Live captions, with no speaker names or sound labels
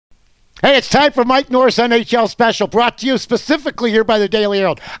Hey, it's time for Mike Norris NHL Special, brought to you specifically here by the Daily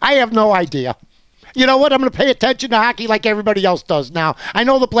Herald. I have no idea. You know what? I'm going to pay attention to hockey like everybody else does now. I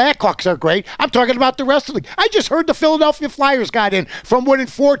know the Blackhawks are great. I'm talking about the rest of the league. I just heard the Philadelphia Flyers got in from winning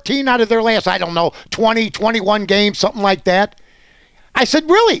 14 out of their last, 20, 21 games, something like that. I said,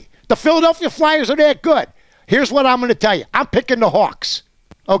 really? The Philadelphia Flyers are that good? Here's what I'm going to tell you. I'm picking the Hawks,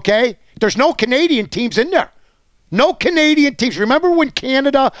 okay? There's no Canadian teams in there. No Canadian teams. Remember when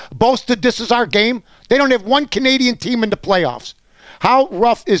Canada boasted this is our game? They don't have one Canadian team in the playoffs. How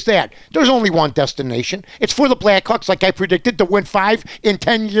rough is that? There's only one destination. It's for the Blackhawks, like I predicted, to win 5 in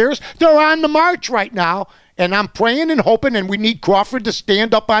 10 years. They're on the march right now, and I'm praying and hoping, and we need Crawford to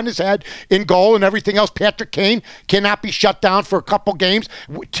stand up on his head in goal and everything else. Patrick Kane cannot be shut down for a couple games.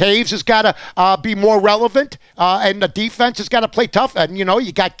 Taves has got to be more relevant, and the defense has got to play tough. And,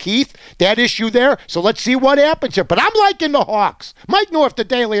 you got Keith, that issue there. So let's see what happens here. But I'm liking the Hawks. Mike North, the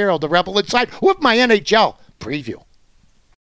Daily Herald, the Rebel Inside, with my NHL preview.